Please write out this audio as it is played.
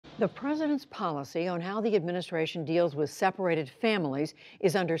The president's policy on how the administration deals with separated families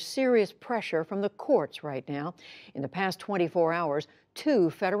is under serious pressure from the courts right now. In the past 24 hours,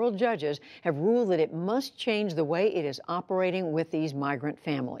 two federal judges have ruled that it must change the way it is operating with these migrant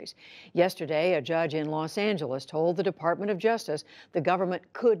families. Yesterday, a judge in Los Angeles told the Department of Justice the government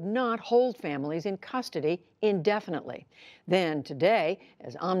could not hold families in custody indefinitely. Then today,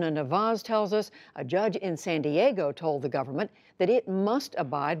 as Amna Nawaz tells us, a judge in San Diego told the government that it must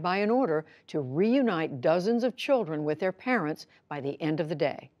abide by an order to reunite dozens of children with their parents by the end of the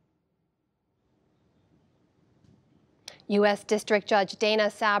day. U.S. District Judge Dana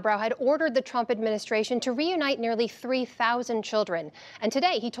Sabro had ordered the Trump administration to reunite nearly 3,000 children. And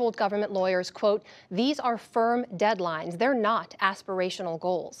today he told government lawyers, quote, "These are firm deadlines. They're not aspirational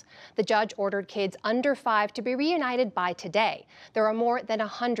goals." The judge ordered kids under 5 to be reunited by today. There are more than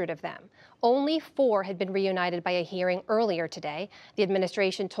 100 of them. Only 4 had been reunited by a hearing earlier today. The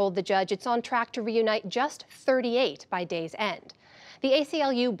administration told the judge it's on track to reunite just 38 by day's end. The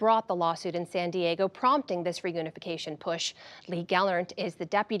ACLU brought the lawsuit in San Diego, prompting this reunification push. Lee Gellert is the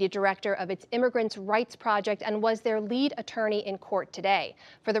deputy director of its Immigrants' Rights Project and was their lead attorney in court today.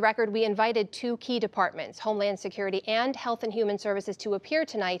 For the record, we invited 2 key departments, Homeland Security and Health and Human Services, to appear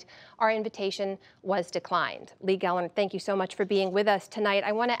tonight. Our invitation was declined. Lee Gellert, thank you so much for being with us tonight.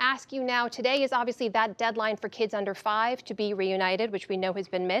 I want to ask you now, today is obviously that deadline for kids under 5 to be reunited, which we know has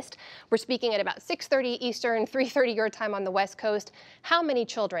been missed. We're speaking at about 6:30 Eastern, 3:30 your time on the West Coast. How many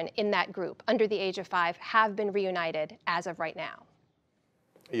children in that group under the age of 5 have been reunited as of right now?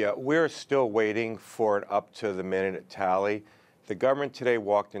 Yeah, we're still waiting for an up-to-the-minute tally. The government today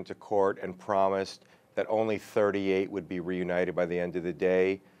walked into court and promised that only 38 would be reunited by the end of the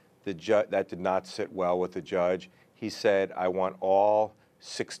day. That did not sit well with the judge. He said, I want all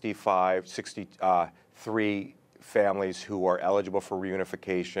 63 families who are eligible for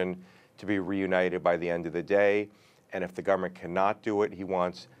reunification to be reunited by the end of the day. And if the government cannot do it, he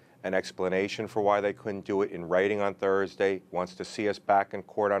wants an explanation for why they couldn't do it in writing on Thursday, wants to see us back in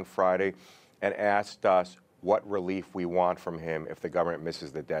court on Friday, and asked us what relief we want from him if the government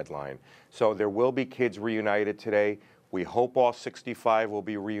misses the deadline. So there will be kids reunited today. We hope all 65 will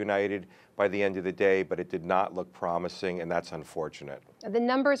be reunited by the end of the day, but it did not look promising, and that's unfortunate. The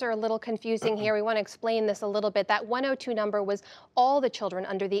numbers are a little confusing here. We want to explain this a little bit. That 102 number was all the children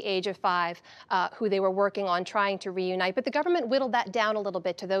under the age of 5 who they were working on trying to reunite. But the government whittled that down a little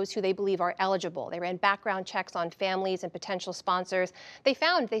bit to those who they believe are eligible. They ran background checks on families and potential sponsors. They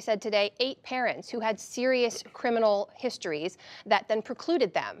found, they said today, 8 parents who had serious criminal histories that then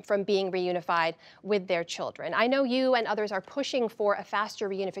precluded them from being reunified with their children. I know you and others are pushing for a faster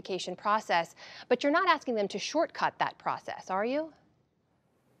reunification process, but you're not asking them to shortcut that process, are you?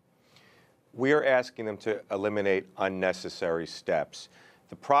 We are asking them to eliminate unnecessary steps.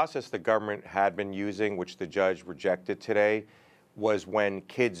 The process the government had been using, which the judge rejected today, was when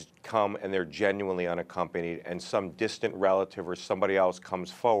kids come and they're genuinely unaccompanied and some distant relative or somebody else comes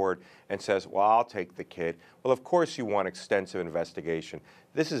forward and says, well, I'll take the kid. Well, of course you want extensive investigation.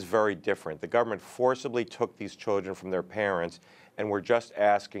 This is very different. The government forcibly took these children from their parents, and we're just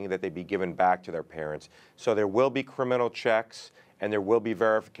asking that they be given back to their parents. So there will be criminal checks, and there will be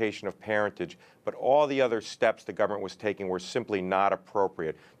verification of parentage, but all the other steps the government was taking were simply not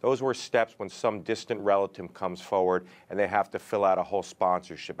appropriate. Those were steps when some distant relative comes forward and they have to fill out a whole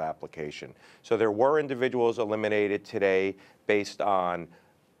sponsorship application. So there were individuals eliminated today based on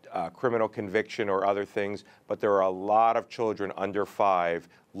criminal conviction or other things, but there are a lot of children under 5,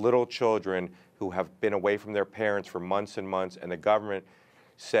 little children who have been away from their parents for months and months, and the government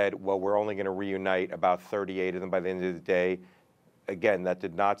said, well, we're only going to reunite about 38 of them by the end of the day. Again, that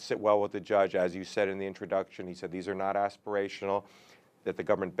did not sit well with the judge. As you said in the introduction, he said these are not aspirational, that the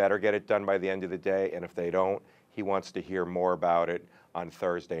government better get it done by the end of the day, and if they don't, he wants to hear more about it on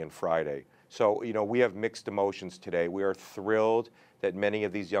Thursday and Friday. So, you know, we have mixed emotions today. We are thrilled that many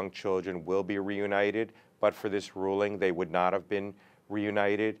of these young children will be reunited, but for this ruling, they would not have been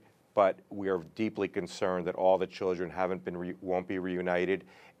reunited. But we are deeply concerned that all the children won't be reunited.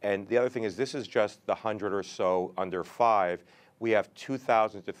 And the other thing is, this is just the 100 or so under 5. We have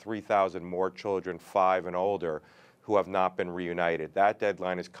 2,000 to 3,000 more children 5 and older who have not been reunited. That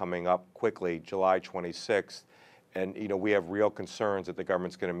deadline is coming up quickly, July 26th. And you know, we have real concerns that the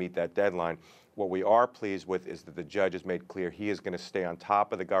government's going to meet that deadline. What we are pleased with is that the judge has made clear he is going to stay on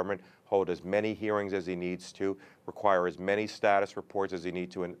top of the government, hold as many hearings as he needs to, require as many status reports as he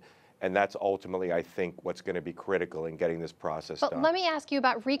needs to, and that's ultimately, I think, what's going to be critical in getting this process done. But let me ask you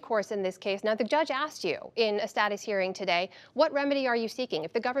about recourse in this case. Now, the judge asked you in a status hearing today, what remedy are you seeking?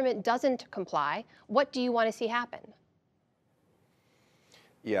 If the government doesn't comply, what do you want to see happen?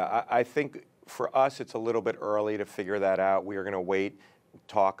 Yeah, I think for us, it's a little bit early to figure that out. We are going to wait,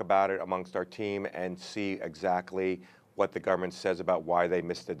 talk about it amongst our team, and see exactly what the government says about why they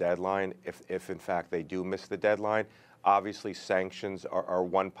missed the deadline, if in fact they do miss the deadline. Obviously, sanctions are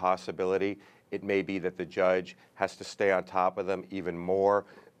one possibility. It may be that the judge has to stay on top of them even more.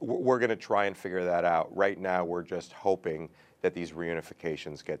 We're going to try and figure that out. Right now, we're just hoping that these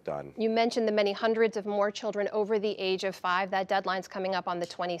reunifications get done. You mentioned the many hundreds of more children over the age of 5. That deadline's coming up on the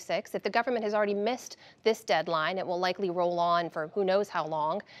 26th. If the government has already missed this deadline, it will likely roll on for who knows how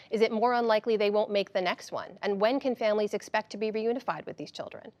long. Is it more unlikely they won't make the next one? And when can families expect to be reunified with these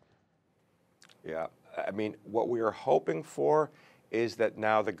children? Yeah, I mean, what we are hoping for is that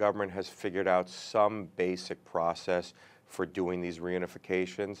now the government has figured out some basic process for doing these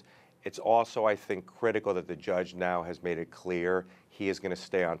reunifications. It's also, I think, critical that the judge now has made it clear he is going to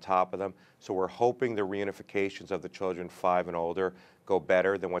stay on top of them. So we're hoping the reunifications of the children 5 and older go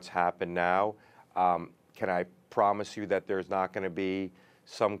better than what's happened now. Can I promise you that there's not going to be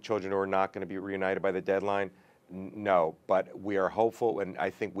some children who are not going to be reunited by the deadline? No, but we are hopeful, and I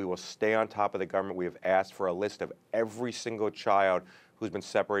think we will stay on top of the government. We have asked for a list of every single child who's been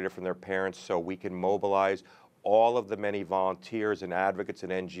separated from their parents so we can mobilize all of the many volunteers and advocates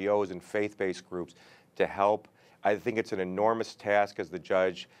and NGOs and faith-based groups to help. I think it's an enormous task, as the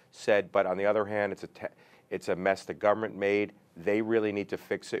judge said, but on the other hand, it's a mess the government made. They really need to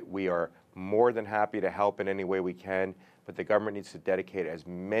fix it. We are more than happy to help in any way we can, but the government needs to dedicate as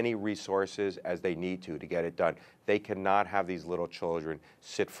many resources as they need to get it done. They cannot have these little children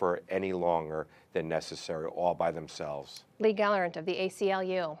sit for any longer than necessary all by themselves. Lee Gallerant of the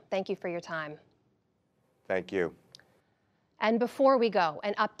ACLU, thank you for your time. Thank you. And before we go,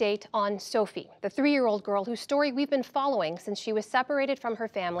 an update on Sophie, the 3-year-old girl whose story we've been following since she was separated from her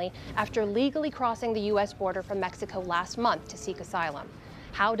family after legally crossing the U.S. border from Mexico last month to seek asylum.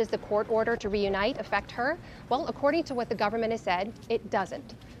 How does the court order to reunite affect her? Well, according to what the government has said, it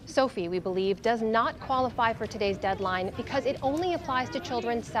doesn't. Sophie, we believe, does not qualify for today's deadline because it only applies to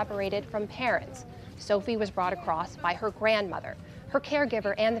children separated from parents. Sophie was brought across by her grandmother, her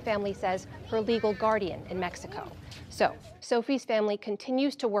caregiver, and the family says her legal guardian in Mexico. So Sophie's family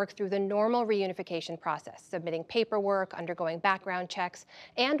continues to work through the normal reunification process, submitting paperwork, undergoing background checks,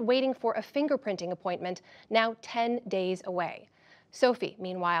 and waiting for a fingerprinting appointment now 10 days away. Sophie,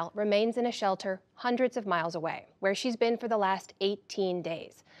 meanwhile, remains in a shelter hundreds of miles away, where she's been for the last 18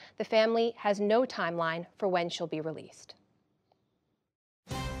 days. The family has no timeline for when she'll be released.